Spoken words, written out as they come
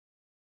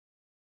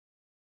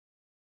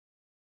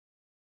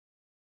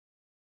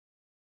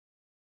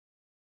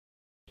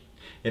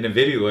In a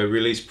video I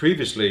released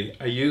previously,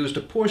 I used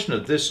a portion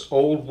of this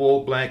old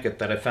wool blanket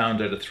that I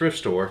found at a thrift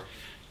store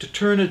to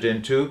turn it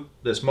into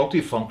this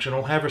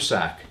multifunctional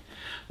haversack.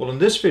 Well, in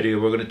this video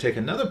we're going to take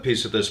another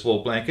piece of this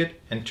wool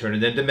blanket and turn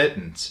it into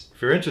mittens.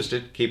 If you're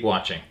interested, keep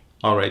watching.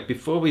 Alright,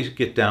 before we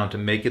get down to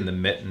making the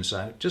mittens,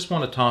 I just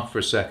want to talk for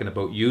a second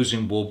about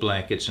using wool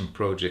blankets in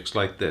projects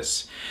like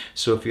this.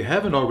 So if you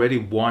haven't already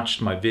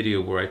watched my video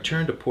where I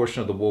turned a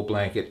portion of the wool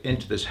blanket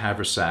into this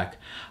haversack,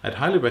 I'd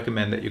highly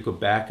recommend that you go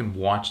back and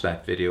watch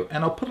that video,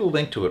 and I'll put a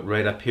link to it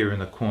right up here in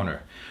the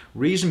corner.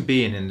 Reason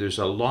being, and there's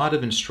a lot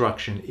of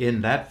instruction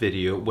in that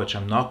video which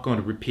I'm not going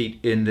to repeat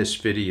in this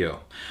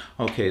video.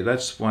 Okay,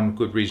 that's one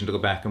good reason to go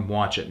back and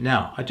watch it.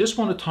 Now, I just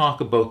want to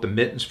talk about the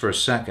mittens for a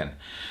second.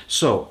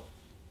 So,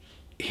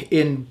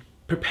 in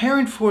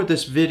preparing for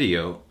this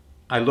video,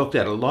 I looked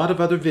at a lot of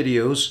other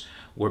videos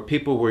where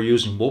people were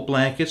using wool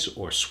blankets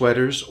or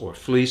sweaters or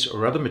fleece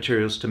or other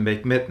materials to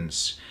make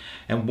mittens.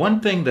 And one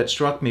thing that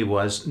struck me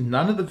was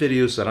none of the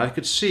videos that I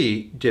could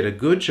see did a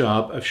good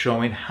job of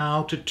showing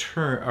how to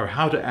turn or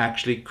how to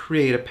actually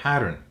create a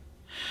pattern.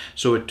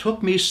 So it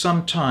took me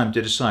some time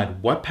to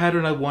decide what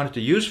pattern I wanted to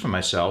use for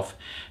myself,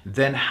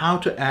 then how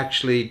to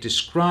actually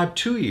describe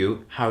to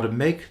you how to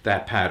make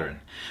that pattern.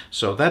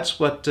 So that's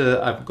what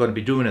I'm going to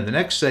be doing in the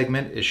next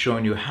segment, is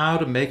showing you how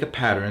to make a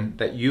pattern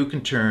that you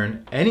can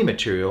turn any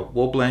material,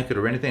 wool blanket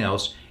or anything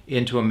else,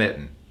 into a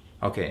mitten.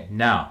 Okay,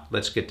 now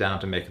let's get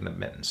down to making the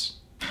mittens.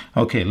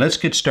 Okay, let's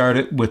get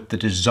started with the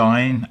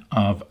design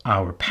of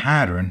our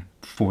pattern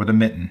for the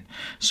mitten.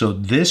 So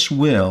this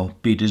will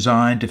be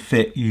designed to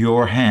fit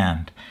your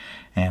hand.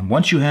 And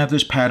once you have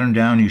this pattern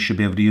down, you should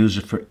be able to use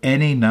it for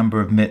any number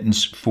of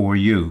mittens for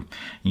you.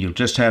 You'll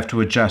just have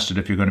to adjust it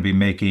if you're going to be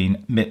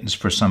making mittens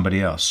for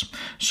somebody else.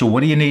 So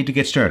what do you need to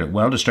get started?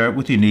 Well, to start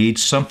with, you need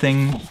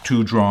something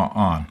to draw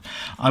on.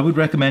 I would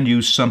recommend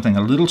use something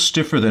a little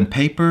stiffer than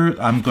paper.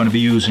 I'm going to be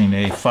using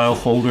a file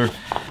folder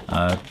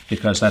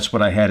because that's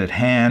what I had at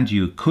hand.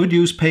 You could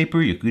use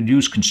paper, you could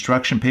use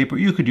construction paper,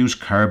 you could use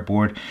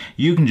cardboard,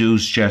 you can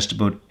use just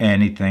about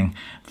anything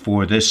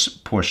for this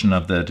portion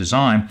of the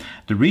design.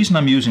 The reason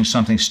I'm using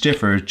something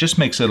stiffer, it just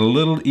makes it a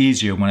little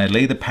easier when I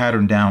lay the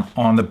pattern down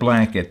on the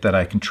blanket that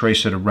I can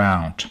trace it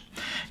around.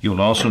 You'll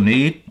also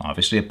need,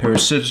 obviously, a pair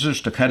of scissors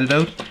to cut it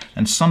out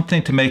and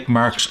something to make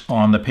marks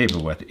on the paper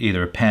with,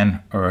 either a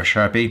pen or a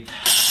Sharpie.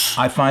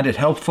 I find it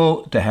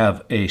helpful to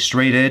have a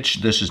straight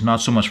edge. This is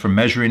not so much for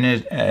measuring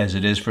it as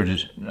it is for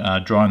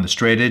drawing the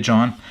straight edge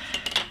on.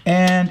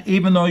 And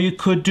even though you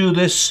could do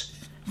this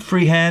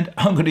freehand,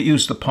 I'm going to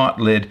use the pot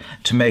lid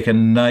to make a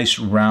nice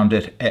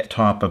rounded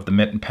top of the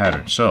mitten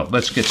pattern. So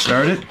let's get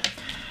started.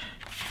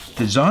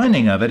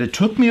 Designing of it, it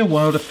took me a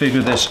while to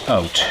figure this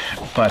out,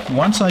 but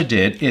once I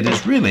did, it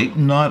is really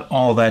not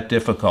all that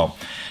difficult.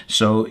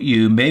 So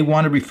you may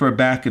want to refer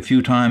back a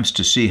few times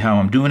to see how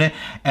I'm doing it.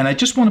 And I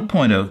just want to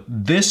point out,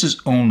 this is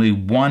only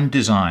one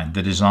design,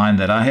 the design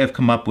that I have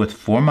come up with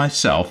for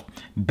myself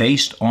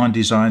based on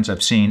designs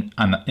I've seen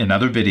in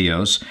other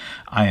videos.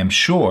 I am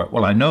sure,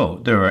 well, I know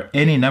there are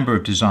any number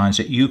of designs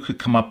that you could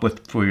come up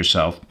with for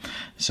yourself.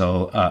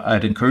 So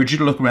I'd encourage you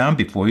to look around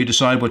before you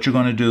decide what you're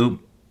going to do.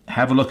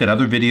 Have a look at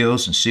other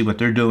videos and see what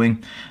they're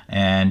doing,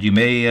 and you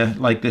may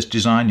like this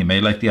design, you may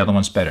like the other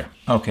ones better.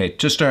 Okay,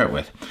 to start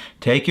with,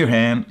 take your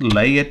hand,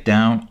 lay it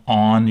down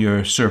on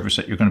your surface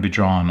that you're going to be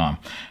drawing on.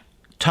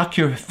 Tuck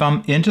your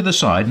thumb into the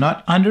side,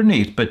 not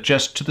underneath, but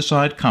just to the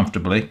side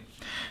comfortably.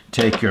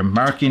 Take your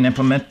marking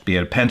implement, be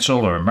it a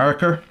pencil or a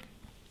marker,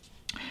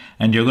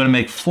 and you're going to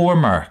make 4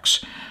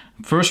 marks.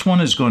 First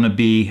one is going to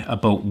be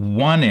about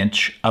 1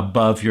 inch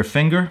above your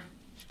finger.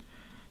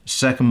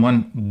 Second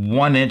one,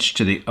 1 inch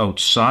to the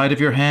outside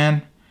of your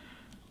hand.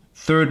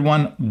 Third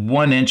one,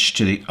 1 inch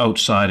to the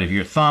outside of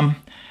your thumb.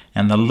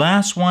 And the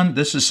last one,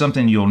 this is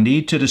something you'll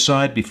need to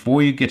decide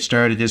before you get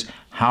started, is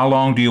how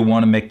long do you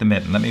want to make the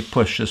mitten? Let me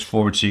push this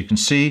forward so you can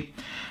see.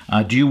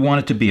 Do you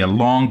want it to be a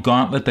long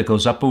gauntlet that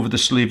goes up over the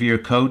sleeve of your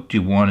coat? Do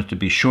you want it to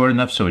be short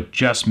enough so it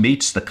just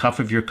meets the cuff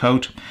of your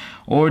coat?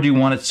 Or do you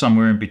want it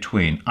somewhere in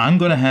between? I'm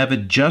going to have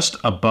it just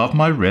above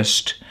my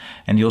wrist,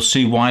 and you'll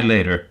see why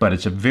later, but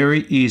it's a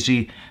very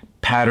easy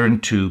pattern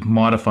to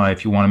modify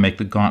if you want to make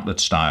the gauntlet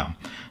style.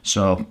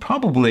 So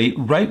probably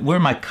right where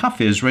my cuff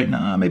is right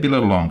now, maybe a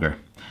little longer.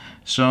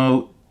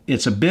 So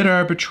it's a bit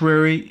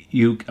arbitrary.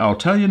 I'll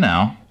tell you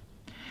now,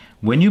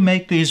 when you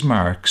make these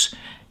marks,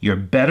 you're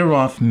better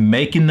off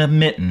making the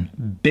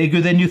mitten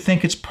bigger than you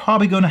think it's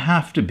probably going to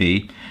have to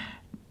be,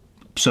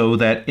 so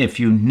that if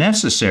you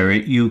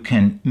necessary, you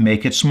can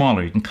make it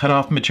smaller. You can cut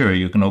off material.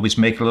 You can always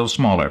make it a little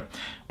smaller.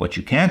 What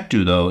you can't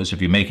do, though, is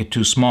if you make it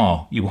too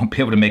small, you won't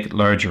be able to make it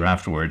larger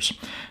afterwards.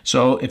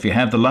 So if you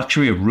have the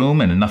luxury of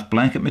room and enough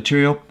blanket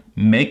material,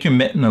 make your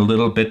mitten a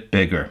little bit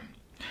bigger.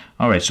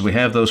 All right, so we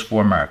have those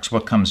 4 marks.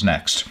 What comes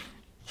next?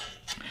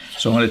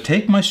 So I'm going to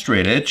take my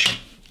straight edge,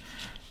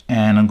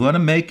 and I'm going to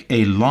make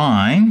a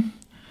line,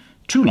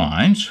 2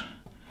 lines,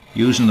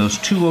 using those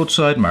 2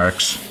 outside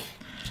marks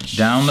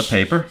down the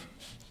paper.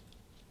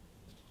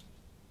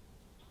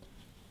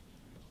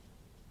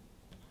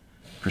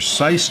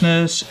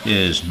 Preciseness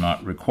is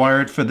not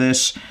required for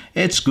this.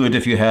 It's good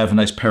if you have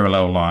nice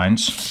parallel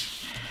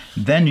lines.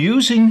 Then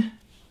using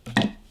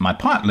my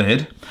pot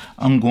lid,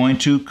 I'm going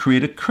to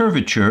create a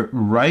curvature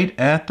right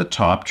at the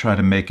top, try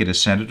to make it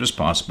as centered as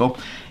possible.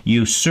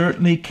 You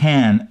certainly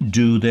can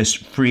do this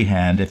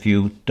freehand if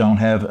you don't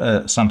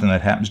have something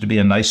that happens to be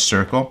a nice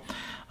circle.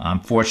 I'm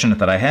fortunate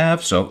that I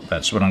have, so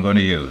that's what I'm going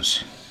to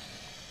use.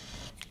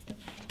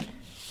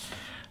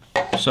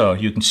 So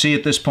you can see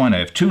at this point I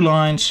have 2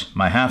 lines,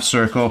 my half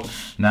circle.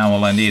 Now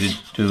all I need to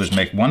do is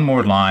make one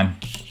more line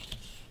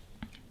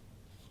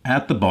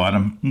at the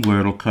bottom where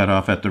it'll cut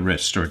off at the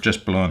wrist, or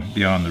just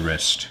beyond the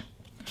wrist.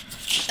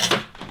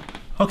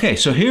 Okay,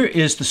 so here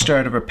is the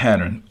start of our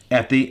pattern.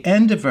 At the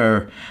end of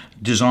our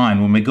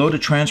design, when we go to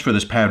transfer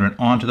this pattern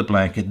onto the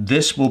blanket,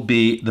 this will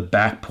be the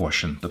back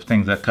portion, the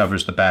thing that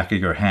covers the back of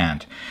your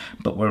hand.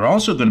 But we're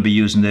also going to be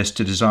using this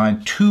to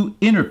design 2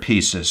 inner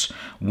pieces,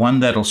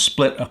 one that'll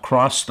split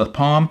across the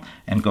palm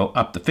and go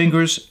up the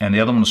fingers, and the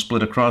other one will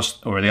split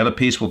across, or the other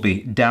piece will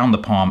be down the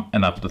palm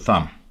and up the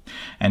thumb.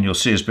 And you'll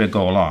see as we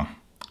go along.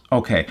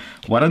 Okay,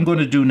 what I'm going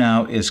to do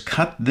now is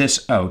cut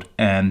this out,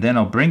 and then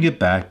I'll bring it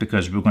back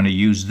because we're going to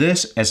use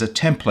this as a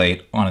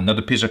template on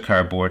another piece of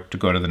cardboard to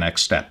go to the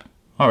next step.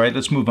 All right,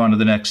 let's move on to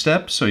the next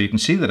step. So you can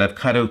see that I've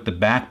cut out the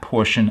back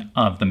portion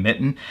of the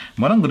mitten.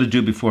 What I'm going to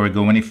do before I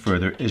go any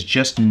further is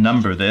just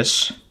number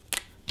this.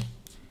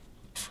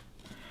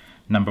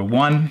 Number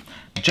 1.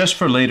 Just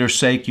for later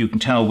sake, you can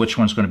tell which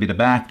one's going to be the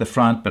back, the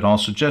front, but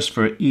also just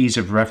for ease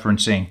of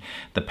referencing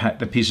the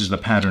pieces of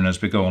the pattern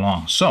as we go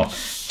along. So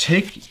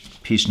take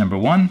piece number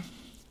 1,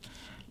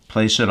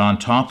 place it on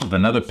top of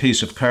another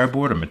piece of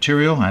cardboard or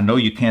material. I know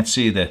you can't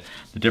see the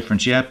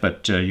difference yet,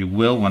 but you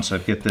will once I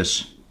get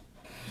this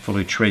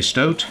fully traced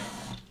out.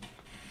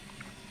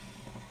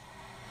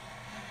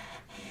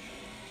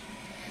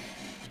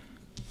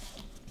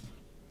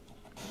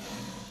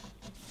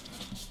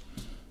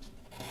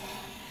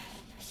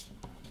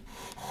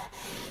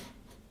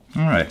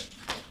 All right.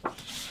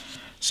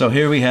 So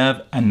here we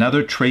have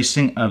another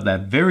tracing of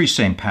that very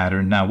same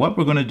pattern. Now what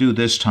we're going to do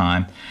this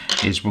time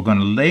is we're going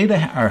to lay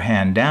our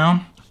hand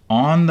down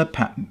on the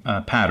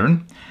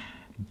pattern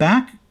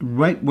back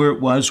right where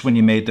it was when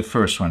you made the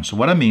first one. So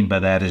what I mean by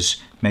that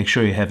is make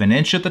sure you have 1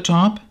 inch at the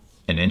top,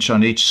 1 inch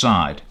on each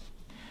side.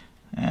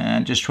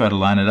 And just try to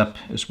line it up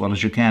as well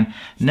as you can.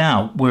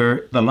 Now,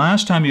 where the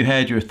last time you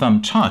had your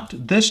thumb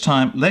tucked, this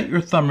time let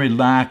your thumb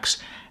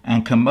relax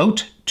and come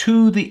out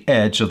to the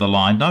edge of the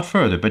line, not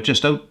further, but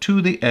just out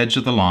to the edge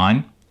of the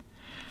line.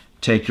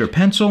 Take your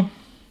pencil,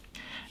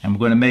 and we're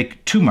going to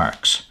make 2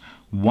 marks.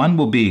 One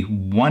will be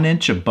 1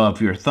 inch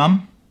above your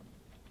thumb,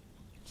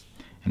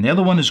 and the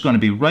other one is going to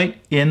be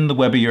right in the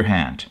web of your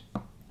hand.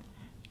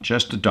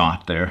 Just a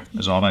dot there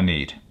is all I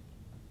need.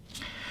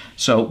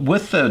 So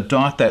with the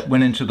dot that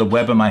went into the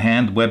web of my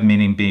hand, web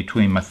meaning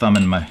between my thumb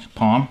and my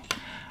palm,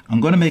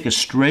 I'm going to make a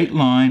straight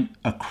line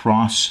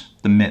across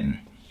the mitten.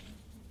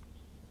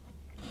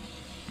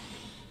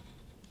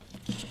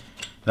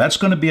 That's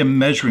going to be a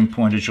measuring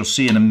point, as you'll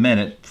see in a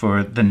minute,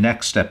 for the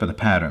next step of the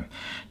pattern.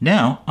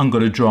 Now I'm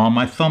going to draw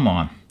my thumb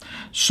on.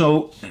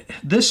 So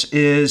this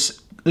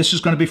is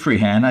going to be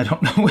freehand. I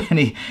don't know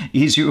any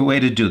easier way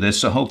to do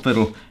this, so hopefully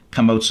it'll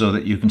come out so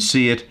that you can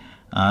see it.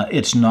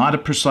 It's not a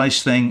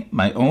precise thing.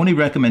 My only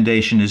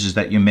recommendation is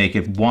that you make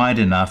it wide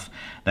enough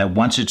that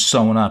once it's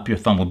sewn up, your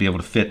thumb will be able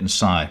to fit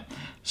inside.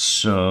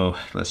 So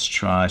let's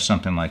try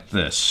something like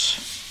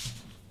this.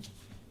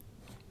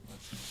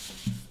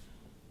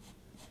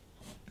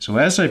 So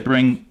as I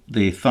bring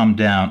the thumb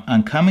down,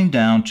 I'm coming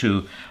down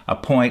to a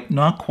point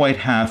not quite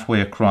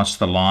halfway across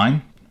the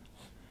line.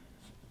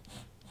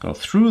 Go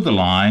through the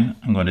line.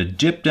 I'm going to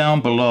dip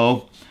down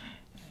below,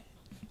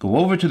 go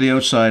over to the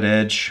outside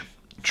edge,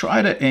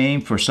 try to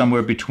aim for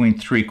somewhere between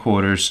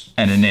 3/4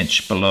 and 1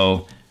 inch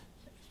below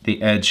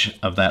the edge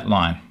of that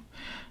line.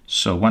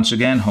 So once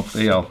again,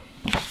 hopefully I'll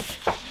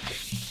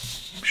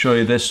show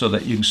you this so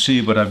that you can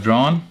see what I've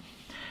drawn.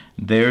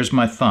 There's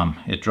my thumb.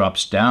 It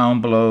drops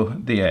down below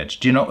the edge.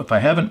 Do you know, if I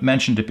haven't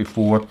mentioned it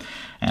before,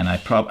 and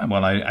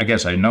I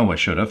guess I know I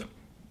should have,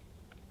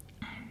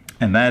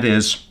 and that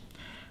is,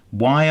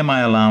 why am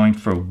I allowing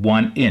for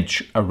 1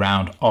 inch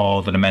around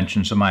all the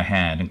dimensions of my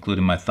hand,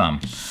 including my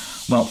thumb?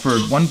 Well, for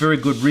one very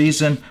good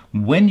reason.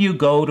 When you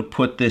go to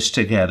put this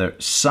together,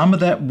 some of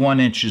that 1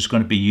 inch is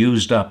going to be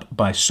used up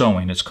by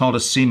sewing. It's called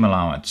a seam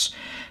allowance.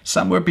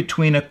 Somewhere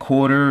between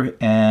 1/4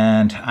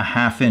 and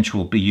 1/2 inch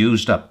will be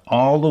used up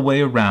all the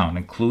way around,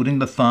 including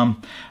the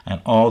thumb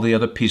and all the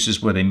other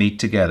pieces where they meet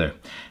together.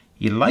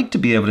 You like to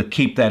be able to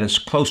keep that as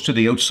close to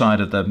the outside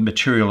of the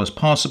material as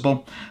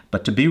possible,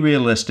 but to be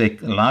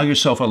realistic, allow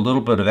yourself a little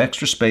bit of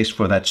extra space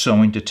for that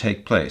sewing to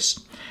take place.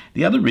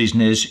 The other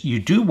reason is you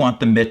do want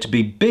the mitt to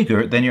be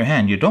bigger than your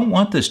hand. You don't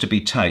want this to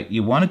be tight.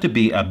 You want it to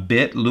be a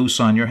bit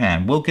loose on your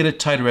hand. We'll get it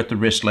tighter at the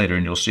wrist later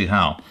and you'll see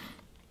how.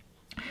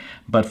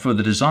 But for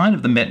the design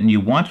of the mitten, you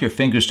want your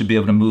fingers to be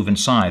able to move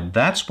inside.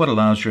 That's what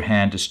allows your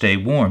hand to stay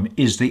warm,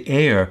 is the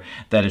air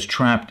that is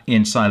trapped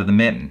inside of the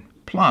mitten.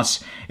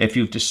 Plus, if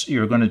you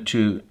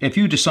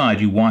decide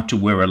you want to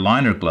wear a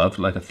liner glove,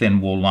 like a thin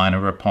wool liner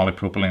or a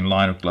polypropylene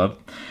liner glove,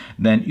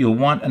 then you'll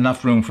want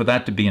enough room for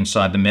that to be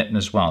inside the mitten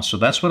as well. So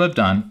that's what I've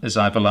done, is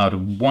I've allowed a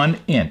 1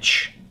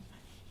 inch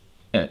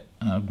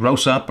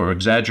gross up or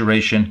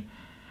exaggeration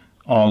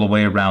all the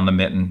way around the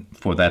mitten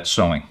for that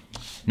sewing.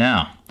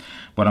 Now,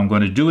 what I'm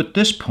going to do at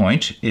this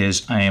point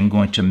is I am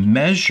going to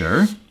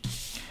measure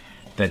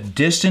the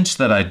distance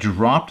that I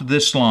dropped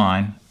this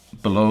line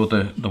below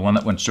the one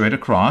that went straight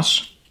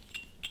across.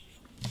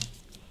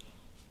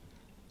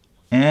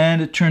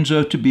 And it turns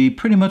out to be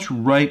pretty much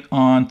right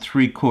on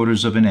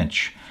 3/4 of an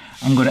inch.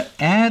 I'm going to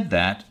add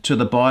that to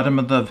the bottom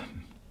of the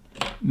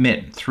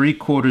mitten,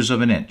 3/4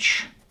 of an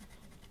inch.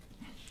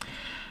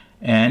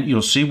 And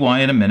you'll see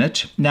why in a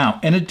minute. Now,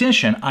 in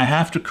addition, I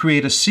have to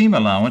create a seam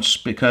allowance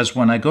because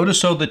when I go to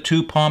sew the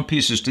two palm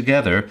pieces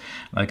together,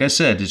 like I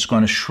said, it's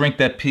going to shrink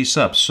that piece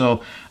up.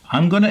 So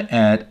I'm going to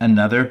add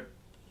another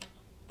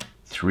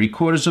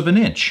 3/4 of an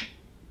inch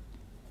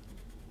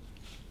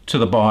to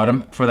the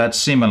bottom for that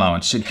seam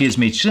allowance. It gives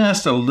me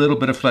just a little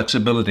bit of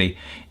flexibility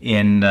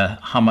in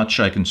how much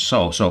I can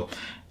sew. So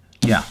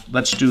yeah,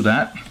 let's do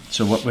that.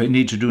 So what we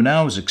need to do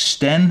now is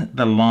extend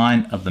the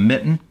line of the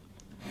mitten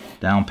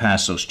down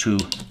past those 2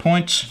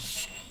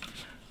 points.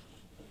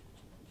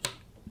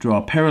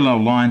 Draw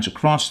parallel lines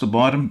across the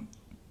bottom,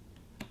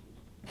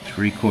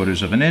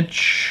 3/4 of an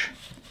inch,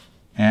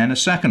 and a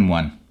second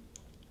one,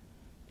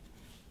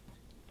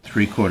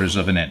 3/4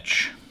 of an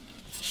inch.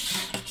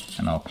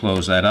 And I'll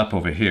close that up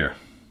over here.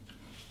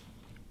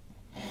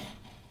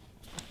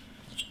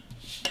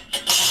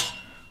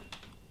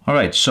 All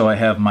right, so I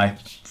have my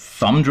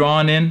thumb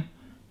drawn in,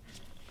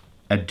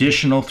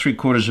 additional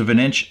 3/4 of an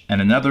inch,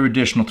 and another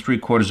additional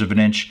 3/4 of an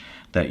inch.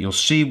 That you'll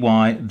see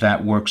why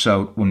that works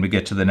out when we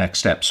get to the next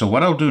step. So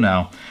what I'll do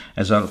now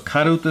is I'll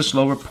cut out this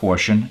lower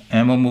portion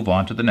and we'll move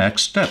on to the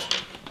next step.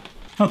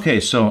 Okay,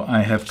 so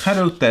I have cut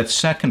out that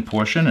second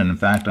portion, and in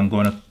fact I'm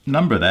going to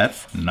number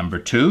that, number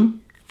 2.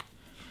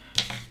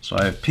 So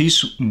I have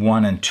piece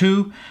 1 and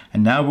 2,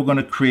 and now we're going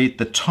to create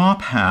the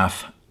top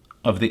half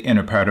of the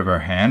inner part of our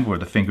hand, where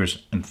the fingers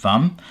and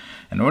thumb.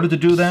 In order to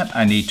do that,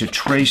 I need to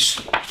trace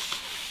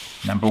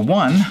number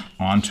 1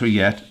 onto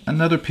yet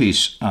another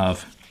piece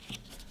of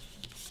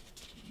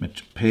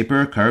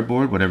paper,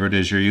 cardboard, whatever it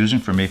is you're using.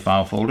 For me,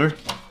 file folder.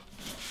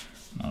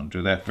 I'll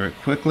do that very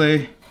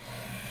quickly.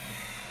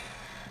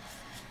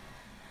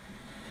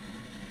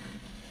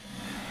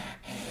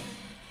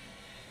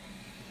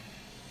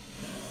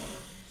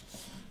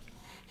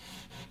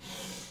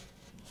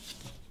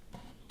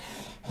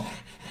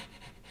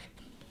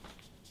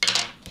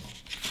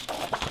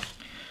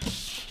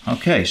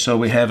 Okay, so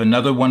we have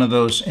another one of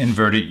those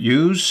inverted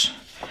U's.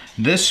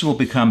 This will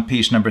become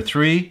piece number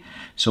 3.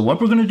 So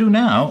what we're going to do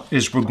now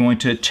is we're going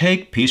to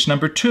take piece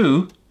number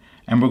 2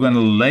 and we're going to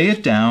lay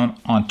it down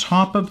on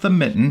top of the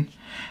mitten,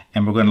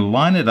 and we're going to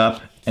line it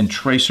up and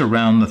trace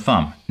around the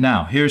thumb.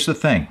 Now, here's the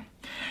thing.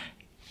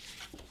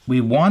 We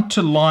want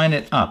to line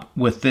it up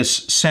with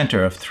this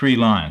center of 3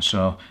 lines.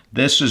 So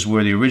this is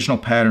where the original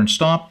pattern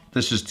stopped.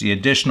 This is the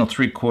additional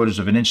 3/4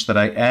 of an inch that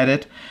I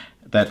added.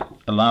 That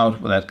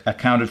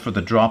accounted for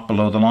the drop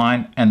below the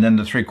line, and then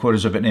the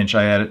 3/4 of an inch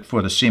I added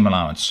for the seam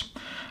allowance.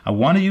 I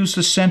want to use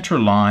the center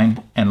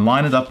line and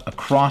line it up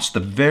across the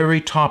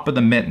very top of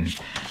the mitten.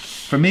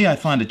 For me, I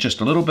find it just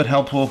a little bit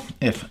helpful,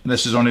 if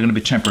this is only going to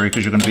be temporary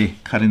because you're going to be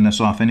cutting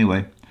this off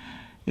anyway.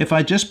 If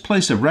I just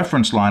place a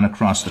reference line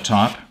across the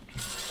top,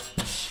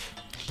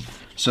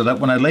 so that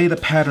when I lay the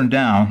pattern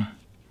down,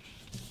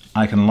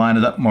 I can line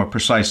it up more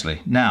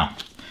precisely. Now,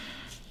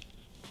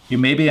 you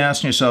may be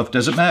asking yourself,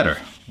 does it matter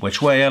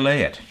which way I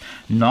lay it?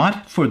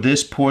 Not for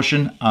this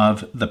portion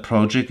of the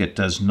project, it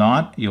does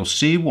not. You'll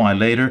see why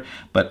later,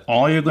 but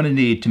all you're going to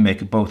need to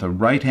make both a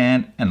right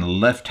hand and a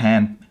left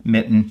hand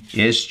mitten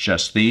is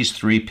just these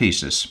 3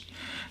 pieces.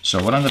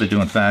 So what I'm going to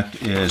do, in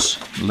fact, is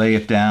lay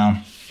it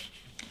down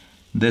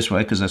this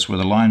way, because that's where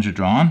the lines are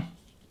drawn.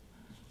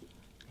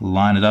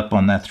 Line it up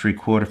on that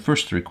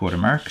first 3/4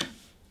 mark.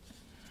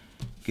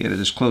 Get it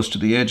as close to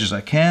the edge as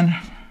I can,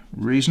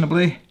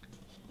 reasonably.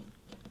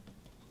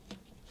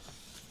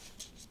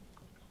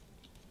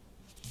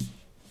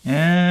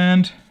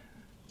 And,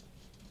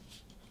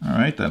 all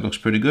right, that looks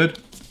pretty good.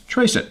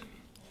 Trace it.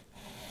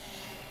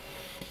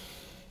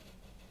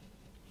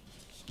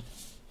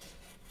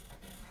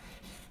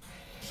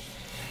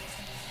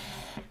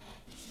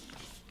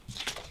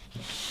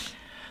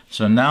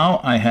 So now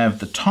I have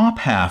the top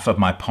half of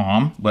my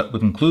palm, but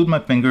would include my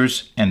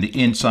fingers and the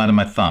inside of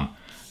my thumb.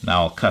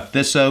 Now I'll cut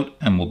this out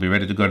and we'll be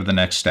ready to go to the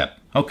next step.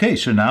 Okay,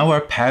 so now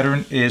our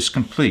pattern is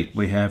complete.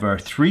 We have our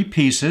 3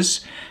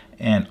 pieces,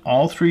 and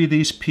all 3 of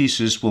these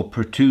pieces will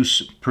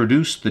produce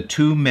the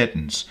 2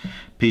 mittens.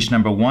 Piece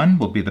number 1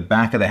 will be the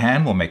back of the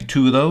hand. We'll make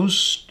 2 of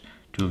those,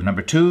 2 of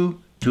number 2,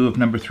 2 of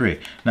number 3.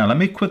 Now let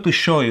me quickly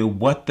show you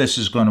what this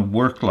is going to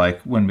work like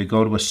when we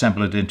go to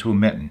assemble it into a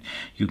mitten.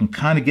 You can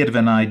kind of get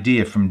an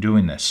idea from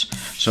doing this.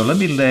 So let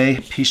me lay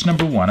piece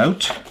number 1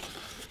 out.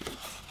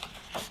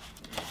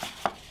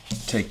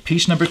 Take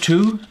piece number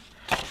 2,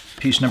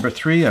 piece number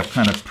 3. I've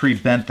kind of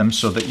pre-bent them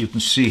so that you can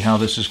see how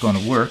this is going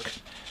to work.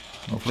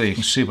 Hopefully you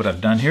can see what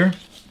I've done here.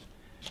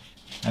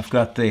 I've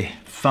got the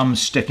thumb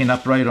sticking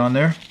up right on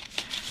there.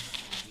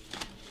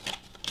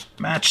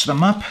 Match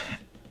them up,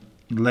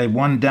 lay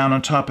one down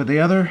on top of the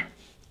other,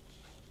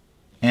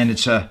 and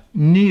it's a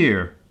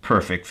near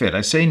perfect fit.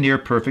 I say near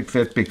perfect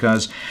fit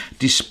because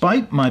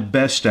despite my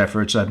best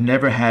efforts, I've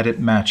never had it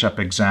match up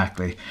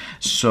exactly.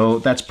 So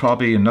that's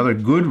probably another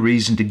good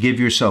reason to give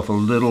yourself a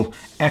little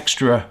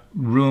extra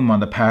room on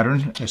the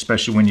pattern,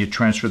 especially when you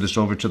transfer this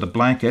over to the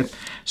blanket,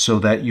 so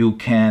that you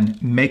can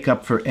make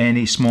up for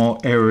any small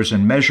errors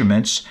in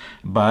measurements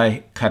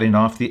by cutting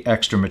off the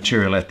extra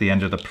material at the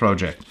end of the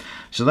project.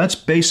 So that's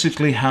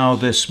basically how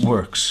this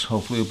works.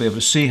 Hopefully you'll be able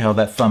to see how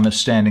that thumb is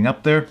standing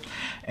up there.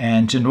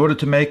 And in order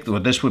to make, well,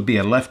 this would be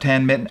a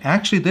left-hand mitten.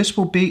 Actually, this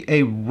will be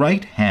a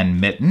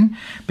right-hand mitten,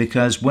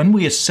 because when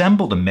we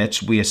assemble the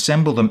mitts, we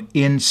assemble them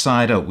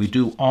inside out. We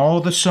do all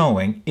the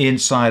sewing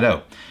inside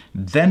out.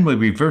 Then we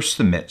reverse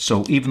the mitt.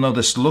 So even though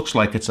this looks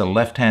like it's a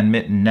left-hand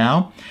mitten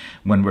now,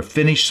 when we're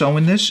finished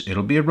sewing this,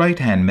 it'll be a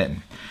right-hand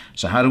mitten.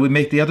 So how do we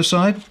make the other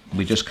side?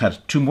 We just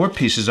cut 2 more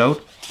pieces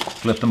out,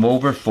 flip them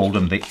over, fold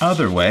them the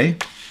other way,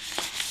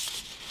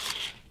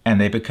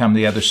 and they become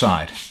the other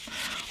side.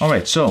 All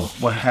right, so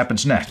what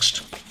happens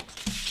next?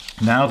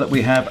 Now that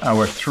we have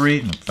our 3,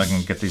 if I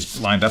can get these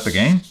lined up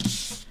again.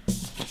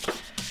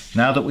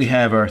 Now that we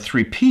have our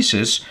 3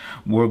 pieces,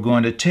 we're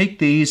going to take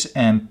these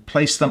and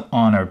place them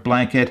on our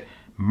blanket,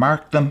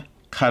 mark them,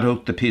 cut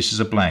out the pieces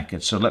of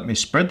blanket. So let me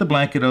spread the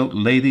blanket out,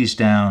 lay these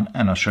down,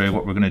 and I'll show you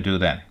what we're going to do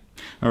then.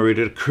 All right,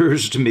 it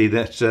occurs to me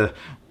that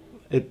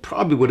it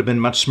probably would have been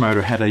much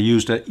smarter had I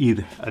used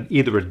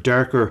either a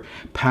darker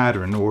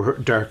pattern or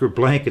a darker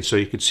blanket so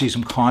you could see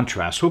some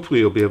contrast. Hopefully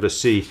you'll be able to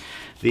see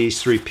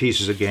these 3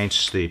 pieces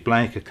against the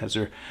blanket because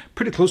they're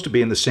pretty close to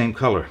being the same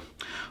color.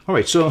 All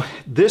right, so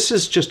this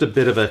is just a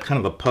bit of a kind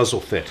of a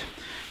puzzle fit.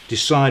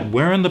 Decide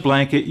where in the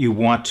blanket you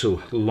want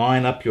to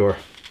line up your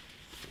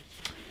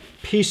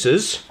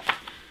pieces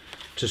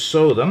to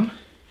sew them,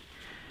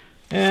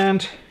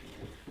 and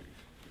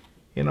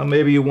you know,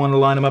 maybe you want to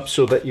line them up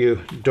so that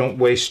you don't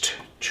waste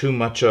too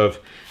much of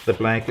the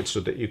blanket so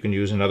that you can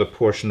use another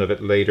portion of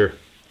it later.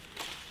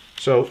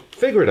 So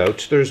figure it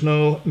out. There's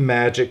no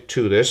magic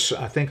to this.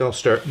 I think I'll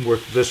start and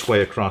work this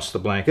way across the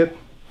blanket.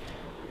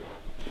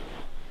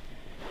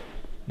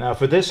 Now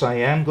for this I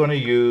am going to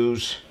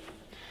use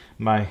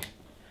my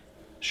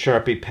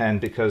Sharpie pen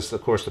because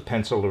of course the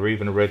pencil or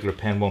even a regular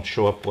pen won't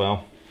show up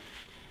well.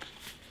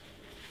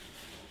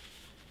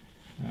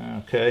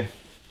 Okay.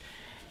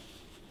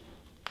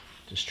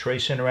 Just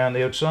tracing around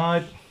the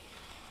outside.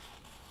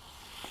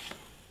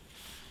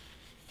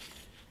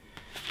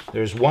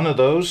 There's 1 of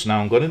those. Now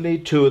I'm going to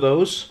need 2 of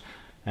those.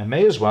 I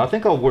may as well, I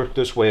think I'll work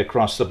this way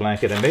across the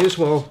blanket. I may as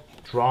well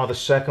draw the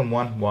second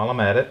one while I'm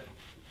at it.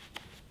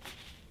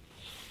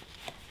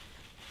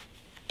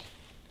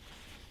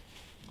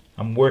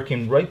 I'm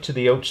working right to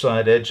the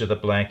outside edge of the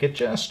blanket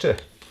just to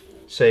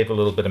save a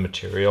little bit of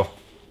material.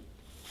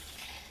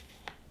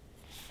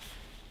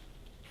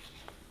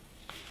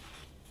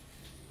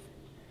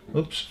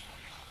 Oops.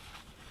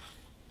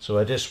 So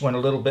I just went a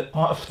little bit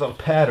off the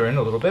pattern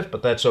a little bit,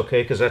 but that's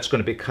okay because that's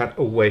going to be cut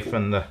away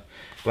from the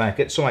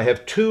blanket. So I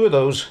have 2 of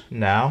those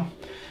now.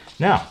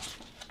 Now,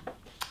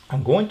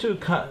 I'm going to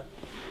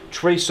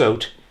trace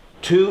out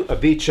 2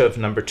 of each of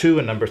number 2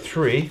 and number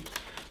 3.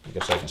 I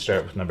guess I can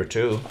start with number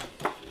 2.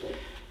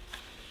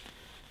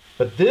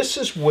 But this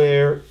is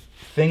where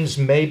things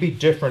may be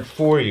different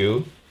for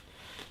you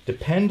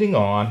depending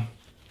on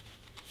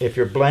if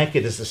your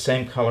blanket is the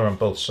same color on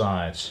both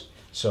sides.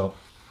 So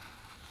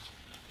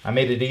I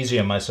made it easy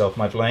on myself.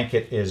 My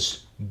blanket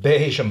is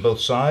beige on both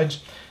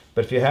sides,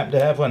 but if you happen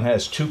to have one that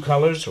has 2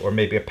 colors or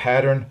maybe a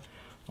pattern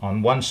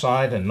on one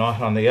side and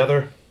not on the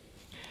other,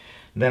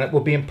 then it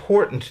will be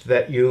important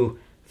that you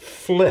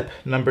flip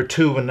number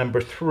 2 and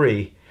number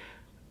 3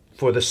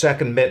 for the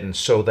second mitten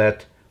so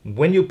that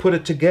when you put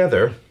it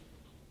together,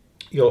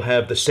 you'll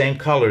have the same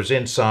colors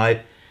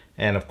inside,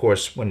 and of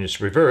course when it's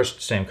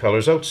reversed, same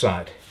colors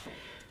outside.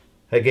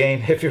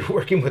 Again, if you're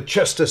working with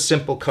just a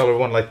simple color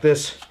one like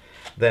this,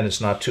 then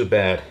it's not too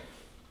bad.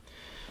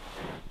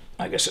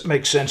 I guess it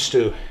makes sense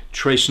to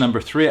trace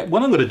number 3.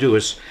 What I'm going to do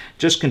is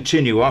just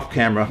continue off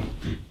camera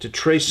to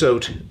trace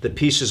out the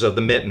pieces of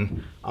the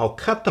mitten. I'll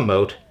cut them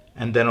out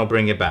and then I'll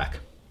bring you back.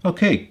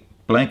 Okay,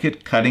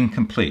 blanket cutting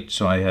complete.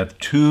 So I have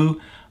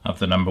 2 of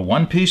the number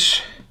 1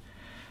 piece,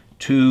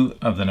 2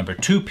 of the number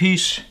 2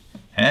 piece,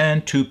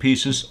 and 2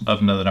 pieces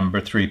of another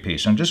number 3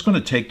 piece. I'm just going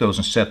to take those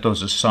and set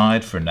those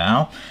aside for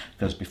now,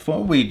 because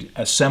before we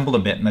assemble the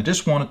mitten, I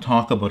just want to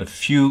talk about a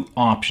few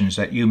options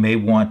that you may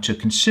want to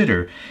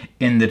consider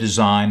in the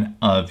design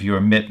of your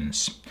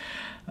mittens.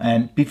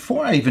 And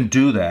before I even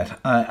do that,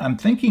 I'm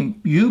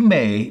thinking you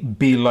may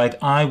be like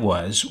I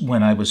was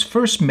when I was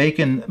first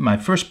making my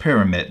first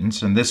pair of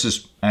mittens, and this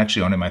is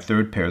actually only my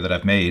 3rd pair that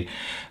I've made,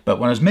 but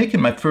when I was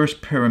making my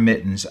first pair of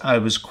mittens, I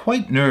was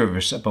quite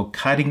nervous about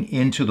cutting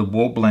into the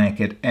wool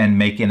blanket and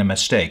making a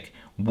mistake.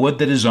 Would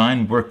the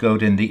design work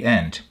out in the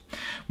end?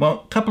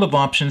 Well, a couple of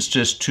options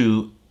just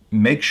to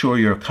make sure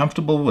you're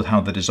comfortable with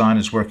how the design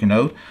is working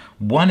out.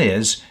 One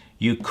is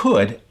you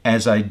could,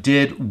 as I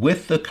did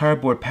with the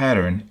cardboard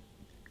pattern,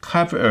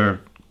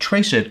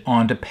 trace it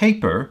onto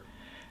paper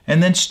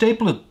and then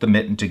staple the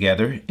mitten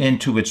together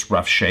into its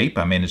rough shape.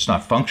 I mean, it's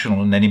not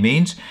functional in any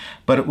means,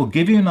 but it will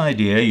give you an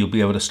idea. You'll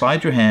be able to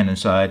slide your hand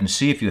inside and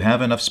see if you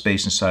have enough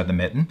space inside the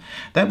mitten.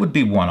 That would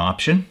be one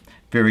option,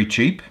 very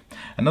cheap.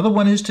 Another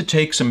one is to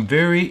take some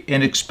very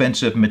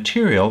inexpensive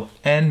material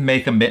and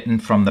make a mitten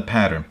from the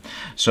pattern.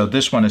 So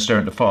this one is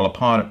starting to fall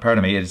apart.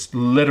 Pardon me, it's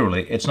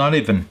literally, it's not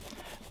even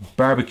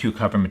barbecue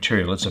cover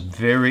material. It's a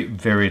very,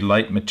 very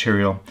light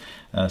material.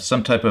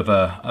 Some type of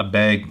a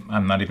bag.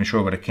 I'm not even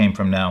sure what it came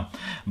from now,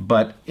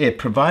 but it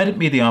provided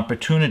me the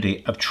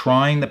opportunity of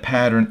trying the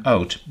pattern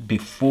out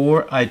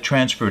before I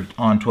transferred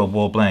onto a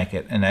wool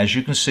blanket, and as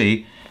you can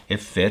see,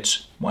 it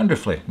fits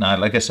wonderfully. Now,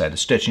 like I said, the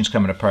stitching's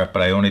coming apart,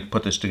 but I only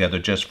put this together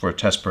just for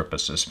test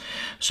purposes.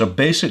 So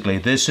basically,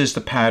 this is the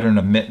pattern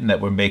of mitten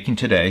that we're making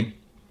today,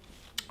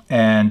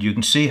 and you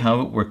can see how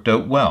it worked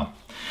out well.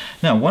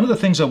 Now, one of the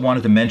things I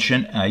wanted to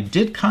mention, I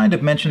did kind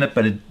of mention it,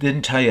 but it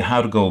didn't tell you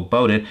how to go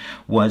about it,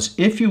 was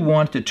if you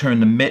wanted to turn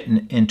the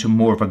mitten into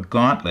more of a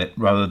gauntlet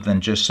rather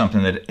than just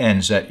something that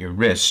ends at your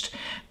wrist,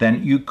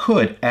 then you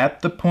could,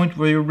 at the point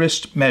where your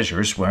wrist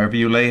measures, wherever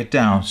you lay it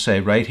down, say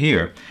right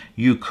here,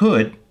 you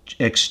could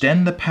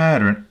extend the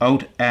pattern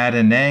out at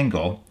an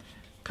angle,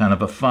 kind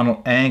of a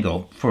funnel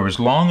angle, for as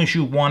long as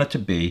you want it to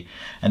be,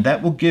 and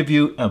that will give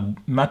you a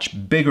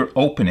much bigger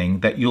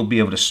opening that you'll be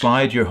able to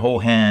slide your whole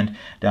hand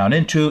down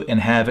into and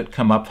have it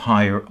come up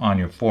higher on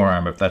your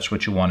forearm if that's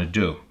what you want to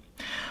do.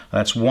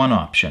 That's one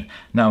option.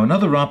 Now,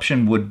 another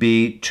option would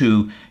be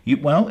to,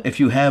 well, if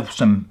you have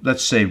some,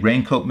 let's say,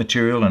 raincoat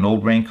material, an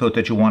old raincoat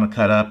that you want to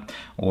cut up,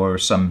 or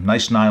some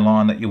nice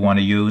nylon that you want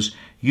to use,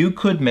 you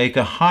could make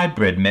a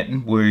hybrid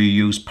mitten where you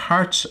use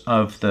parts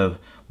of the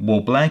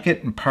wool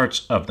blanket and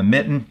parts of the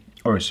mitten,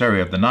 or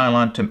sorry, of the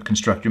nylon to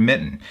construct your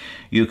mitten.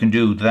 You can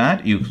do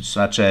that,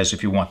 such as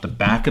if you want the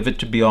back of it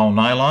to be all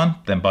nylon,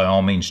 then by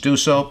all means do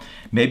so.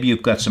 Maybe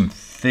you've got some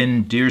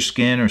thin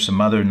deerskin or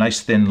some other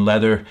nice thin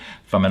leather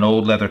from an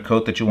old leather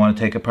coat that you want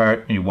to take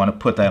apart, and you want to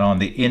put that on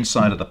the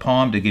inside of the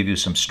palm to give you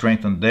some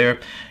strength in there.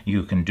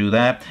 You can do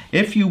that.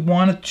 If you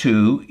wanted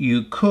to,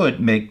 you could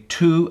make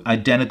two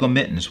identical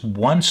mittens,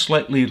 one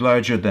slightly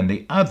larger than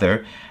the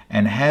other,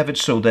 and have it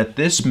so that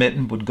this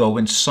mitten would go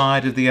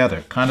inside of the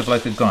other, kind of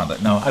like a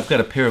gauntlet. Now, I've got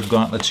a pair of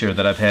gauntlets here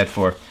that I've had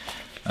for,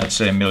 I'd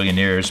say, a million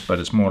years, but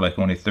it's more like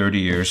only 30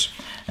 years.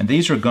 And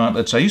these are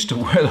gauntlets. I used to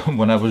wear them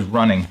when I was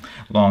running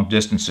long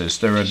distances.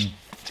 They're a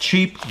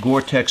cheap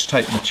Gore-Tex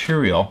type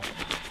material,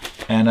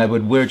 and I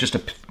would wear just a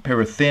pair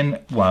of thin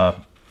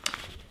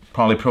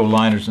polypro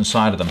liners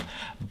inside of them.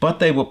 But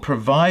they will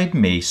provide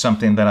me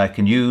something that I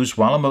can use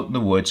while I'm out in the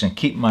woods and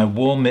keep my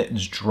wool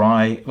mittens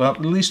dry. Well,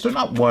 at least they're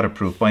not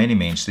waterproof by any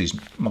means, these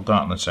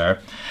gauntlets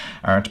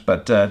aren't,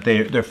 but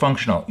they're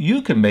functional.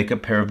 You can make a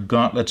pair of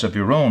gauntlets of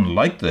your own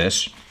like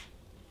this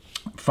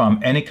from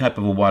any type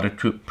of a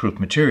waterproof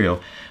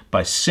material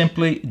by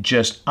simply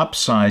just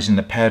upsizing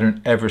the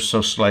pattern ever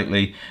so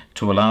slightly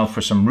to allow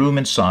for some room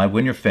inside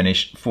when you're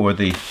finished for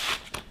the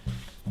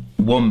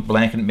wool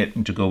blanket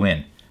mitten to go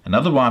in.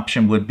 Another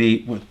option would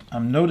be,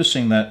 I'm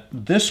noticing that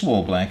this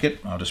wool blanket,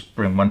 I'll just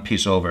bring one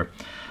piece over,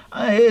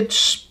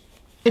 it's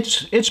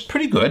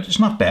pretty good. It's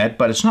not bad,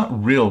 but it's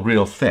not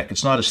real thick.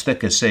 It's not as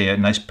thick as, say, a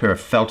nice pair of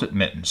felted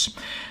mittens.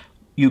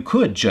 You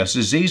could just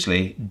as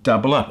easily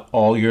double up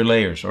all your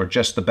layers, or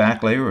just the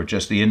back layer, or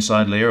just the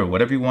inside layer, or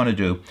whatever you want to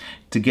do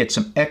to get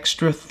some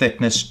extra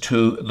thickness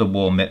to the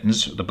wool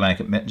mittens, the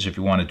blanket mittens, if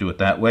you want to do it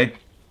that way.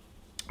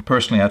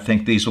 Personally, I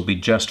think these will be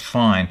just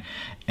fine,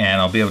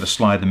 and I'll be able to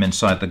slide them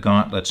inside the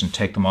gauntlets and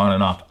take them on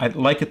and off. I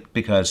like it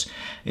because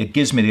it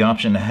gives me the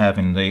option of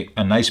having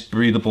a nice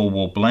breathable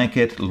wool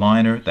blanket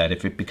liner that,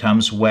 if it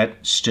becomes wet,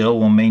 still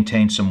will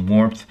maintain some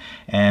warmth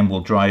and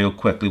will dry out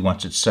quickly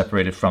once it's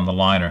separated from the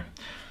liner.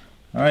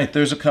 All right,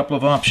 there's a couple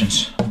of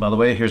options. By the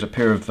way, here's a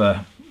pair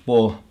of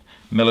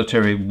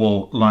military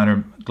wool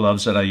liner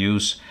gloves that I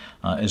use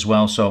as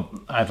well,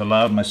 so I've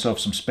allowed myself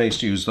some space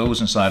to use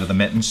those inside of the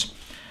mittens.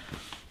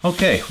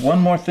 Okay, one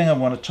more thing I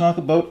want to talk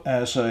about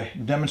as I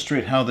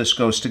demonstrate how this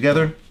goes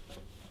together,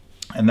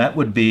 and that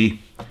would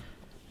be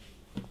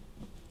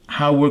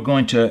how we're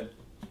going to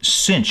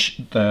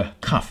cinch the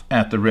cuff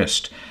at the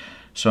wrist.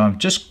 So I'm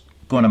just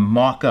going to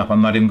mock up.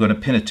 I'm not even going to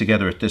pin it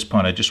together at this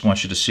point. I just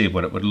want you to see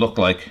what it would look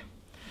like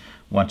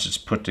once it's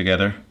put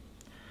together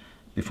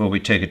before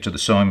we take it to the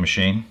sewing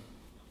machine.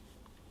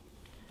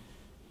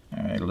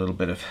 All right, a little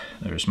bit of,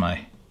 there's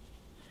my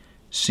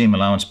seam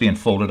allowance being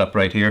folded up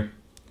right here.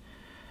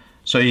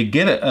 So you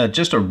get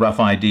just a rough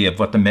idea of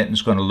what the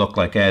mitten's going to look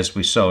like as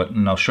we sew it,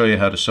 and I'll show you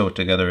how to sew it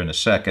together in a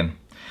second.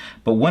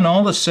 But when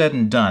all is said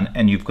and done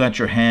and you've got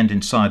your hand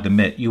inside the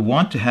mitt, you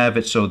want to have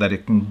it so that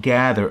it can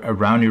gather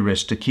around your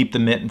wrist to keep the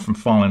mitten from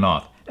falling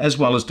off. as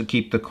well as to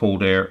keep the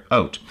cold air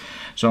out.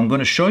 So I'm going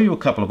to show you a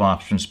couple of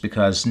options,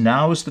 because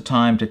now is the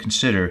time to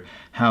consider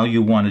how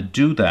you want to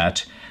do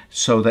that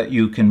so that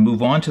you can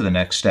move on to the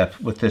next step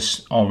with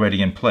this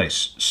already in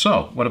place.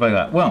 So what have I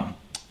got? Well,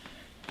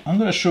 I'm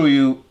going to show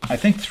you, I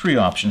think, 3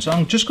 options.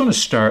 I'm just going to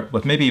start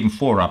with maybe even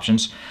 4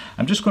 options.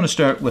 I'm just going to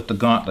start with the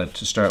gauntlet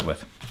to start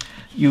with.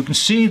 You can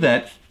see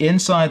that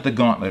inside the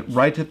gauntlet,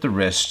 right at the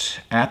wrist,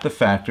 at the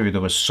factory,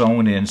 there was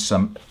sewn in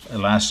some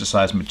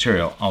elasticized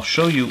material. I'll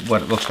show you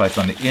what it looks like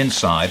on the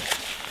inside.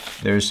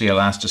 There's the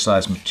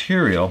elasticized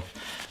material.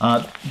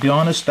 To be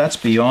honest, that's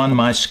beyond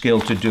my skill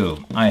to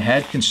do. I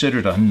had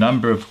considered a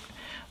number of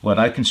what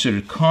I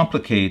considered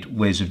complicated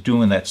ways of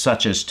doing that,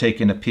 such as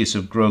taking a piece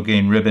of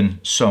grosgrain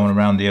ribbon sewn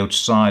around the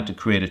outside to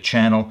create a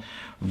channel,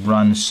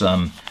 run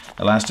some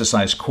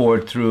elasticized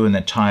cord through, and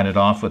then tying it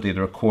off with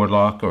either a cord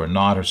lock or a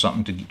knot or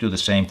something to do the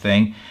same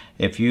thing.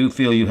 If you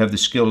feel you have the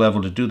skill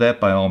level to do that,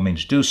 by all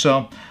means do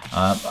so.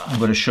 I'm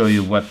going to show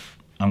you what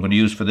I'm going to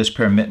use for this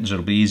pair of mittens.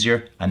 It'll be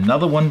easier.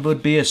 Another one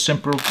would be a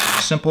simple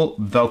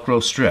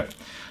Velcro strip.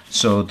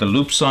 So the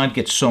loop side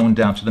gets sewn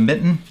down to the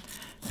mitten,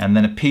 and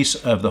then a piece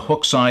of the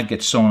hook side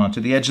gets sewn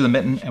onto the edge of the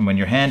mitten, and when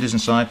your hand is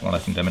inside, well, I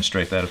can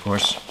demonstrate that, of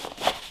course,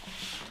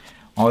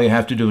 all you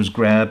have to do is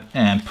grab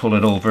and pull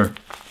it over,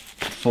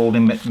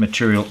 folding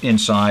material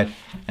inside,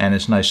 and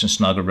it's nice and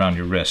snug around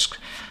your wrist.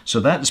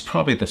 So that is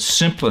probably the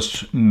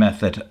simplest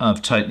method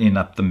of tightening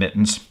up the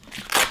mittens.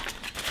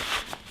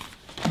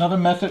 Another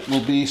method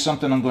will be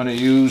something I'm going to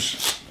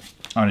use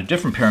on a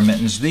different pair of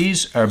mittens.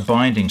 These are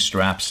binding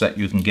straps that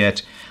you can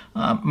get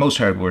most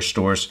hardware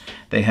stores.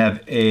 They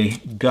have a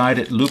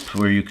guided loop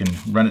where you can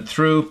run it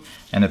through,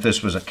 and if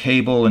this was a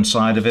cable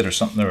inside of it or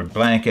something, or a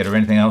blanket or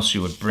anything else,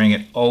 you would bring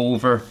it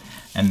over,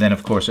 and then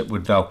of course it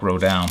would Velcro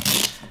down.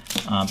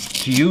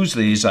 To use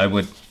these, I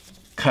would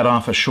cut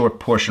off a short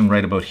portion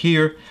right about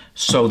here,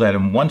 so that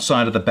on one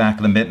side of the back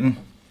of the mitten,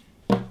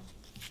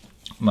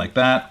 like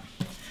that,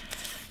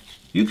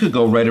 you could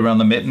go right around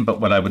the mitten, but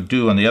what I would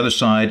do on the other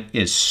side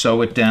is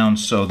sew it down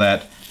so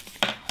that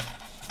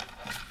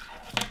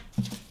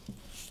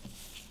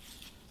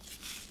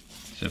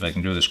see if I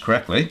can do this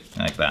correctly,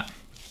 like that.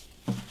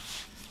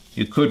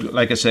 You could,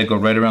 like I said, go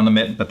right around the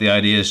mitten, but the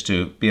idea is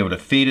to be able to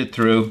feed it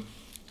through,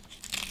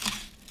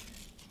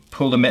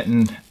 pull the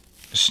mitten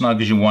as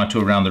snug as you want to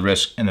around the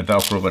wrist, and the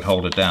Velcro would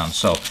hold it down.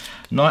 So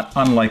not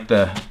unlike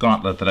the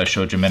gauntlet that I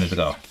showed you a minute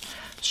ago.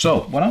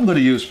 So what I'm going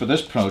to use for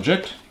this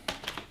project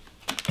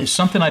is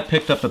something I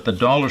picked up at the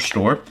dollar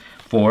store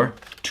for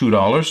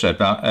 $2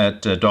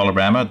 at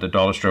Dollarama, the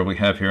dollar store we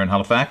have here in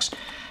Halifax.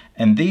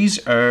 And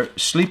these are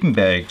sleeping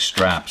bag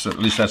straps, at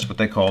least that's what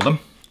they call them.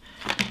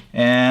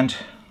 And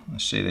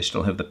let's see, they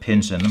still have the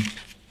pins in them.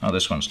 Oh,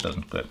 this one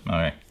doesn't. Good. All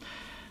right.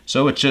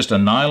 So it's just a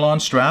nylon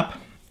strap,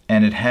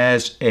 and it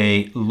has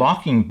a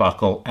locking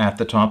buckle at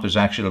the top. There's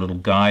actually a little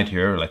guide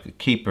here, like a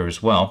keeper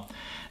as well.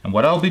 And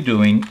what I'll be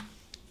doing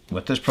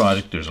with this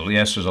project, there's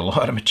a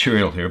lot of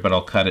material here, but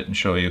I'll cut it and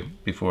show you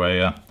before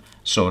I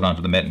sew it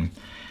onto the mitten.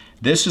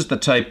 This is the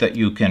type that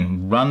you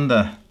can run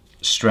the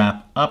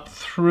strap up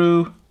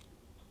through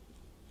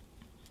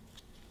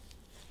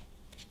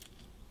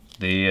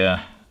the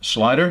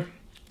slider,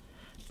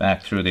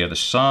 back through the other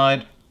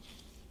side.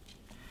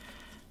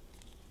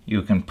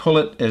 You can pull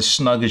it as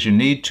snug as you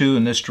need to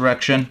in this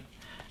direction.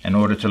 In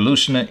order to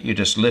loosen it, you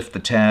just lift the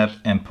tab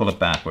and pull it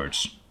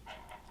backwards.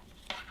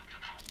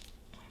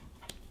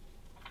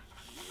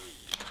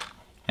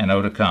 And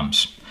out it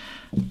comes.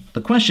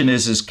 The question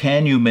is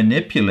can you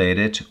manipulate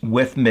it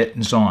with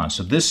mittens on?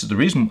 So this is the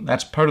reason,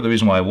 that's part of the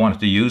reason why I wanted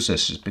to use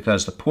this, is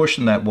because the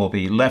portion that will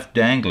be left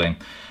dangling,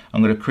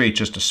 I'm going to create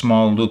just a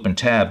small loop and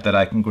tab that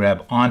I can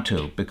grab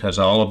onto, because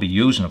all I'll be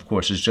using, of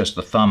course, is just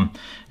the thumb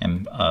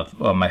and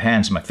my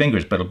hands and my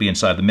fingers, but it'll be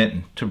inside the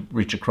mitten to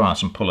reach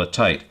across and pull it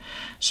tight.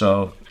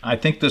 So I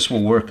think this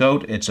will work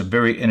out. It's a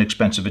very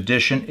inexpensive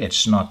addition.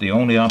 It's not the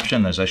only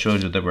option. As I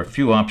showed you, there were a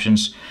few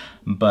options.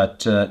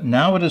 But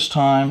now it is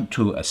time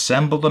to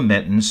assemble the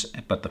mittens.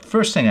 But the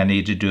first thing I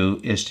need to do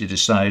is to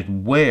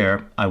decide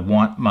where I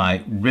want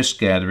my wrist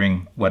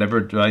gathering, whatever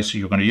device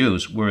you're going to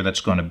use, where that's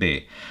going to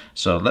be.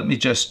 So let me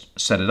just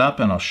set it up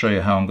and I'll show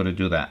you how I'm going to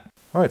do that.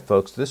 All right,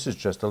 folks, this is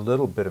just a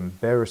little bit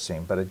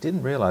embarrassing, but I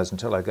didn't realize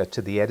until I got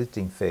to the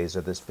editing phase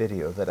of this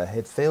video that I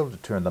had failed to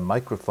turn the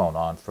microphone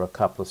on for a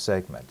couple of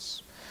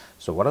segments.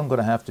 So what I'm going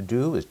to have to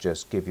do is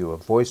just give you a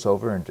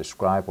voiceover and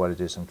describe what it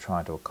is I'm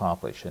trying to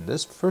accomplish. In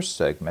this first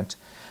segment,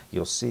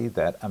 you'll see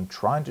that I'm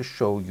trying to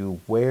show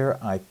you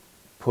where I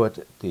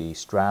put the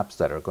straps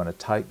that are going to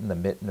tighten the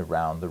mitten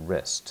around the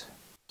wrist.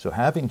 So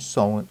having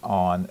sewn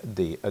on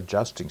the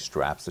adjusting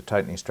straps, the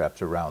tightening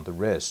straps around the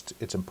wrist,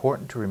 it's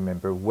important to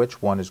remember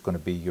which one is going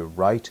to be your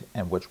right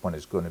and which one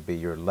is going to be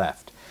your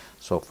left.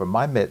 So for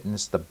my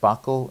mittens, the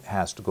buckle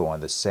has to go on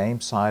the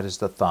same side as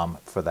the thumb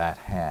for that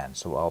hand.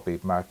 So I'll be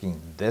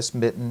marking this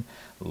mitten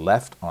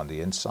left on the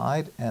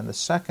inside and the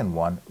second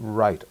one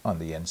right on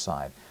the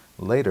inside.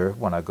 Later,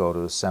 when I go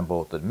to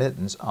assemble the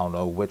mittens, I'll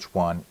know which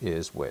one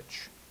is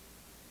which.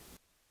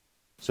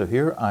 So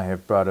here I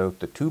have brought out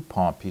the two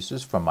palm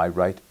pieces from my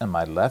right and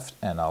my left,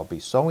 and I'll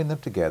be sewing them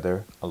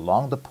together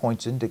along the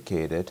points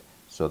indicated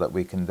so that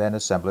we can then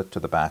assemble it to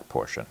the back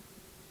portion.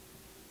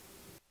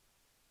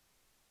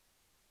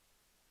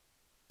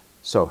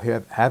 So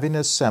here, having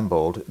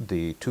assembled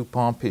the two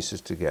palm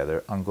pieces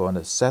together, I'm going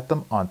to set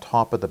them on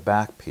top of the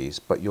back piece,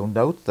 but you'll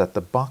note that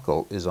the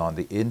buckle is on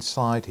the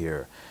inside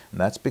here. And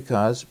that's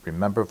because,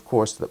 remember of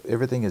course, that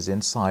everything is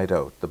inside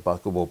out. The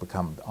buckle will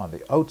become on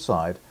the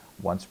outside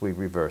once we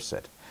reverse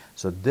it.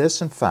 So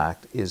this in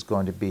fact is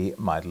going to be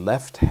my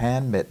left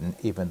hand mitten,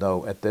 even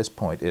though at this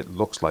point it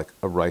looks like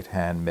a right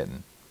hand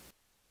mitten.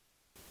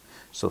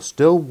 So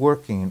still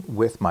working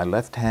with my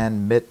left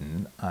hand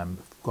mitten, I'm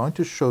going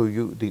to show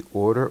you the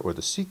order or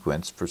the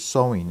sequence for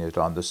sewing it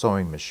on the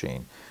sewing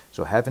machine.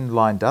 So having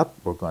lined up,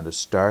 we're going to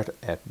start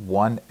at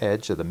one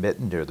edge of the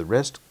mitten near the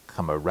wrist,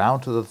 come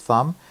around to the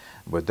thumb.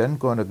 We're then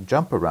going to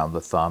jump around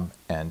the thumb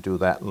and do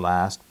that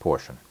last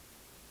portion.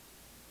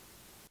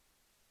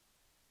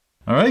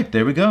 All right,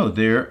 there we go.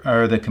 There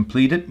are the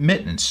completed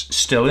mittens,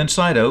 still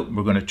inside out.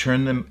 We're going to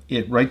turn them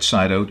right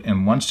side out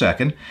in 1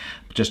 second.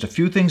 Just a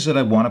few things that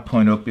I want to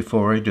point out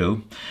before I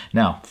do.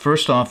 Now,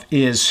 first off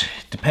is,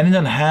 depending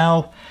on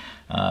how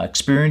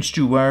experienced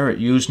you are at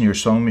using your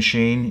sewing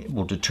machine,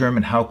 will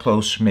determine how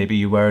close maybe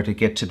you are to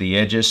get to the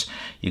edges.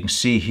 You can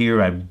see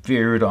here I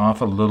veered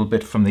off a little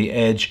bit from the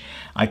edge.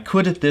 I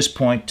could at this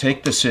point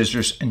take the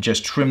scissors and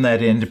just trim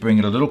that in to bring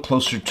it a little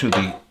closer to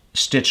the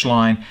stitch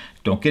line.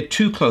 Don't get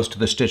too close to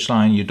the stitch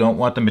line. You don't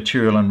want the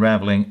material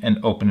unraveling and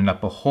opening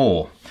up a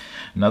hole.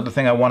 Another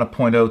thing I want to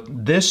point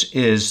out, this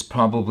is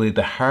probably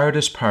the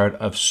hardest part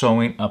of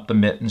sewing up the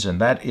mittens, and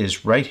that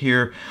is right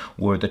here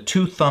where the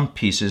two thumb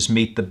pieces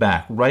meet the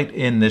back, right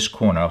in this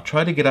corner. I'll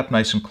try to get up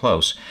nice and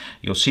close.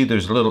 You'll see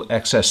there's a little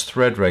excess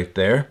thread right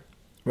there,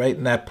 right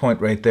in that point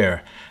right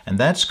there. And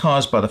that's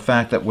caused by the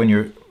fact that when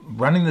you're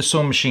running the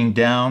sewing machine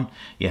down,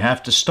 you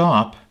have to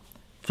stop,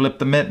 flip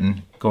the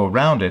mitten, go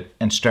around it,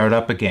 and start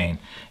up again.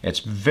 It's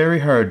very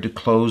hard to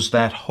close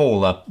that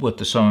hole up with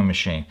the sewing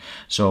machine.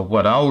 So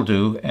what I'll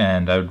do,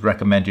 and I would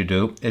recommend you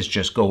do, is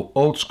just go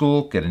old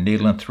school, get a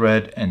needle and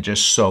thread, and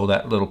just sew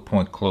that little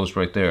point closed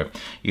right there.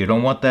 You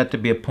don't want that to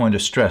be a point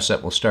of stress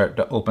that will start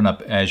to open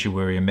up as you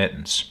wear your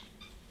mittens.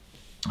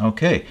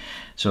 Okay,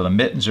 so the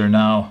mittens are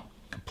now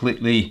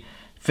completely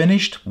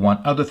finished.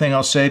 One other thing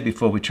I'll say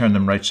before we turn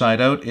them right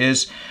side out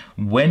is,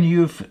 when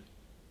you've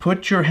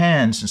put your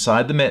hands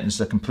inside the mittens,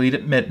 the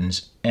completed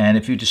mittens, and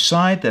if you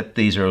decide that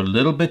these are a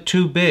little bit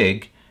too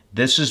big,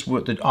 this is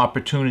what the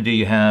opportunity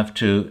you have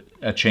to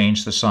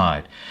change the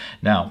side.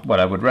 Now,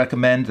 what I would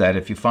recommend, that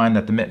if you find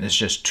that the mitten is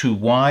just too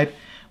wide,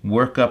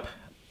 work up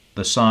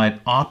the side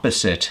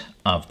opposite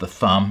of the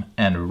thumb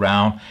and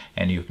around,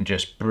 and you can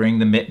just bring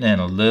the mitten in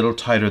a little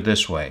tighter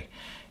this way.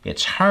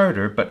 It's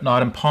harder, but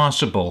not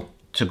impossible,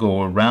 to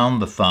go around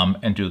the thumb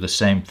and do the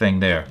same thing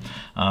there.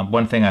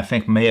 One thing I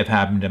think may have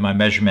happened in my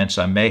measurements,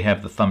 I may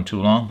have the thumb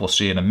too long. We'll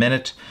see in a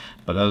minute.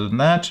 But other than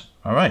that,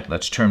 all right,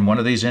 let's turn one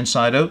of these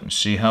inside out and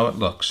see how it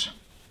looks.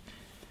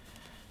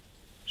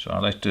 So I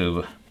like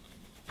to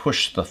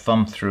push the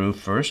thumb through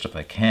first if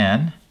I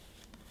can.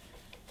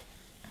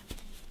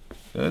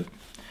 Good.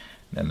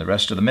 Then the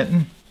rest of the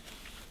mitten.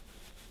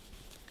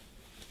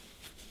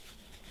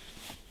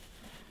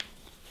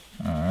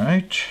 All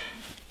right.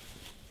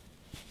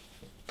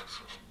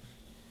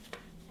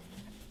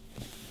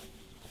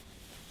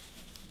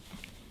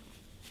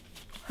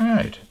 All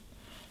right.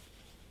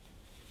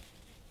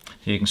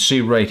 You can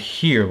see right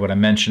here what I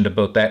mentioned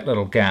about that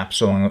little gap,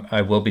 so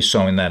I will be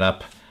sewing that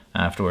up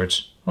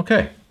afterwards.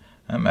 Okay,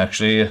 I'm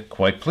actually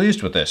quite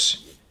pleased with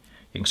this.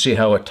 You can see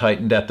how it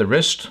tightened at the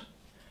wrist,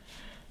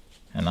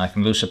 and I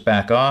can loose it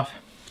back off,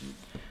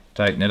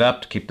 tighten it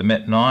up to keep the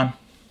mitten on.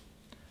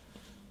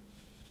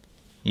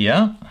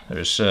 Yeah,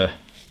 there's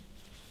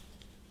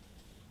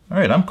all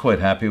right, I'm quite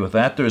happy with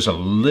that. There's a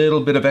little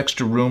bit of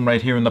extra room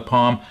right here in the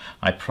palm.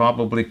 I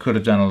probably could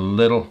have done a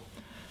little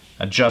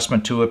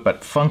adjustment to it,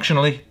 but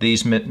functionally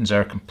these mittens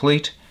are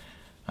complete.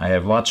 I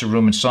have lots of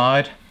room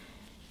inside,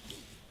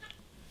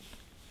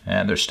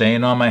 and they're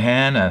staying on my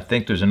hand. I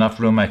think there's enough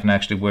room I can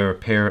actually wear a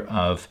pair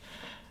of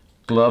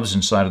gloves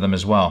inside of them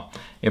as well.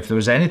 If there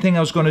was anything I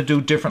was going to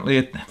do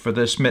differently for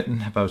this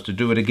mitten, if I was to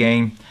do it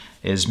again,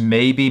 is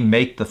maybe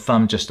make the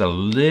thumb just a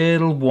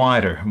little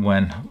wider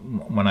when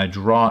I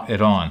draw it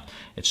on.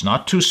 It's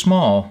not too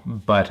small,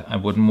 but I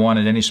wouldn't want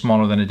it any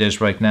smaller than it is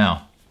right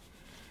now.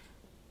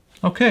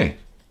 Okay,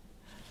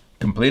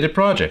 completed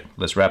project.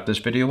 Let's wrap this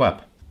video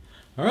up.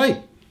 All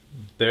right,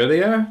 there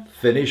they are.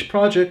 Finished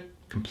project,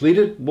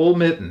 completed wool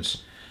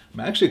mittens. I'm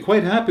actually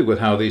quite happy with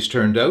how these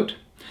turned out.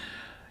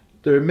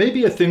 There may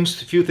be a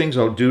few things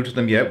I'll do to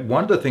them yet.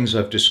 One of the things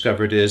I've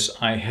discovered is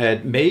I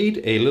had made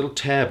a little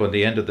tab on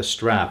the end of the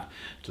strap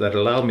that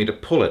allowed me to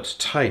pull it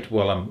tight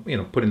while I'm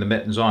putting the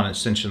mittens on and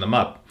cinching them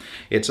up.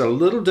 It's a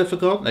little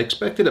difficult, and I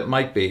expected it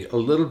might be a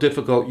little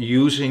difficult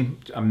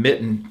using a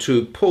mitten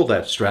to pull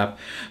that strap.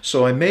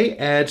 So I may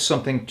add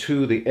something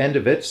to the end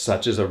of it,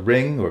 such as a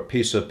ring or a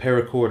piece of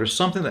paracord or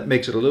something that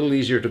makes it a little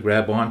easier to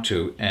grab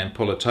onto and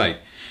pull it tight.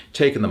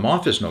 Taking them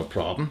off is no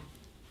problem.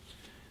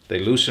 They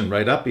loosen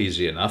right up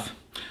easy enough.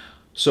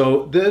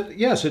 So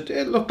yes, it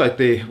looked like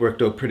they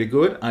worked out pretty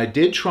good. I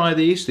did try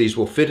these. These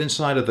will fit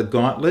inside of the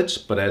gauntlets,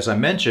 but as I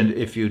mentioned,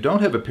 if you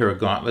don't have a pair of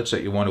gauntlets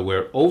that you want to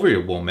wear over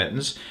your wool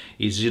mittens,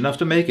 easy enough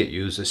to make it.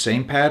 Use the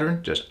same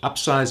pattern, just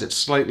upsize it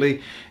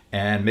slightly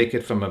and make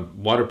it from a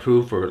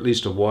waterproof or at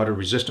least a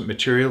water-resistant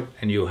material,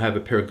 and you'll have a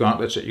pair of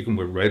gauntlets that you can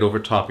wear right over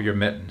top of your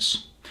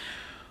mittens.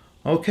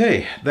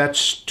 Okay,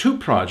 that's 2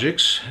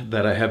 projects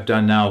that I have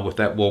done now with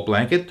that wool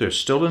blanket. There's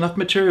still enough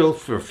material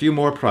for a few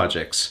more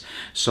projects.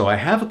 So I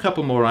have a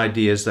couple more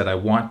ideas that I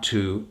want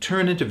to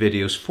turn into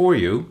videos for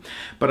you,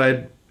 but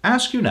I'd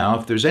ask you now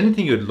if there's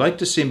anything you'd like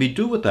to see me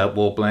do with that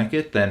wool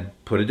blanket, then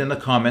put it in the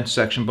comments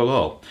section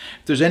below.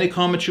 If there's any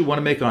comments you want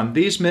to make on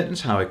these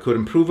mittens, how I could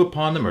improve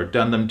upon them or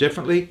done them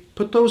differently,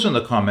 put those in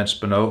the comments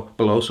below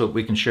so that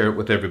we can share it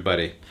with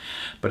everybody.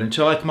 But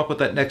until I come up with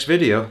that next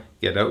video,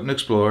 get out and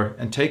explore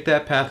and take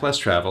that path less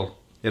traveled.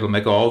 It'll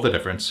make all the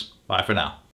difference. Bye for now.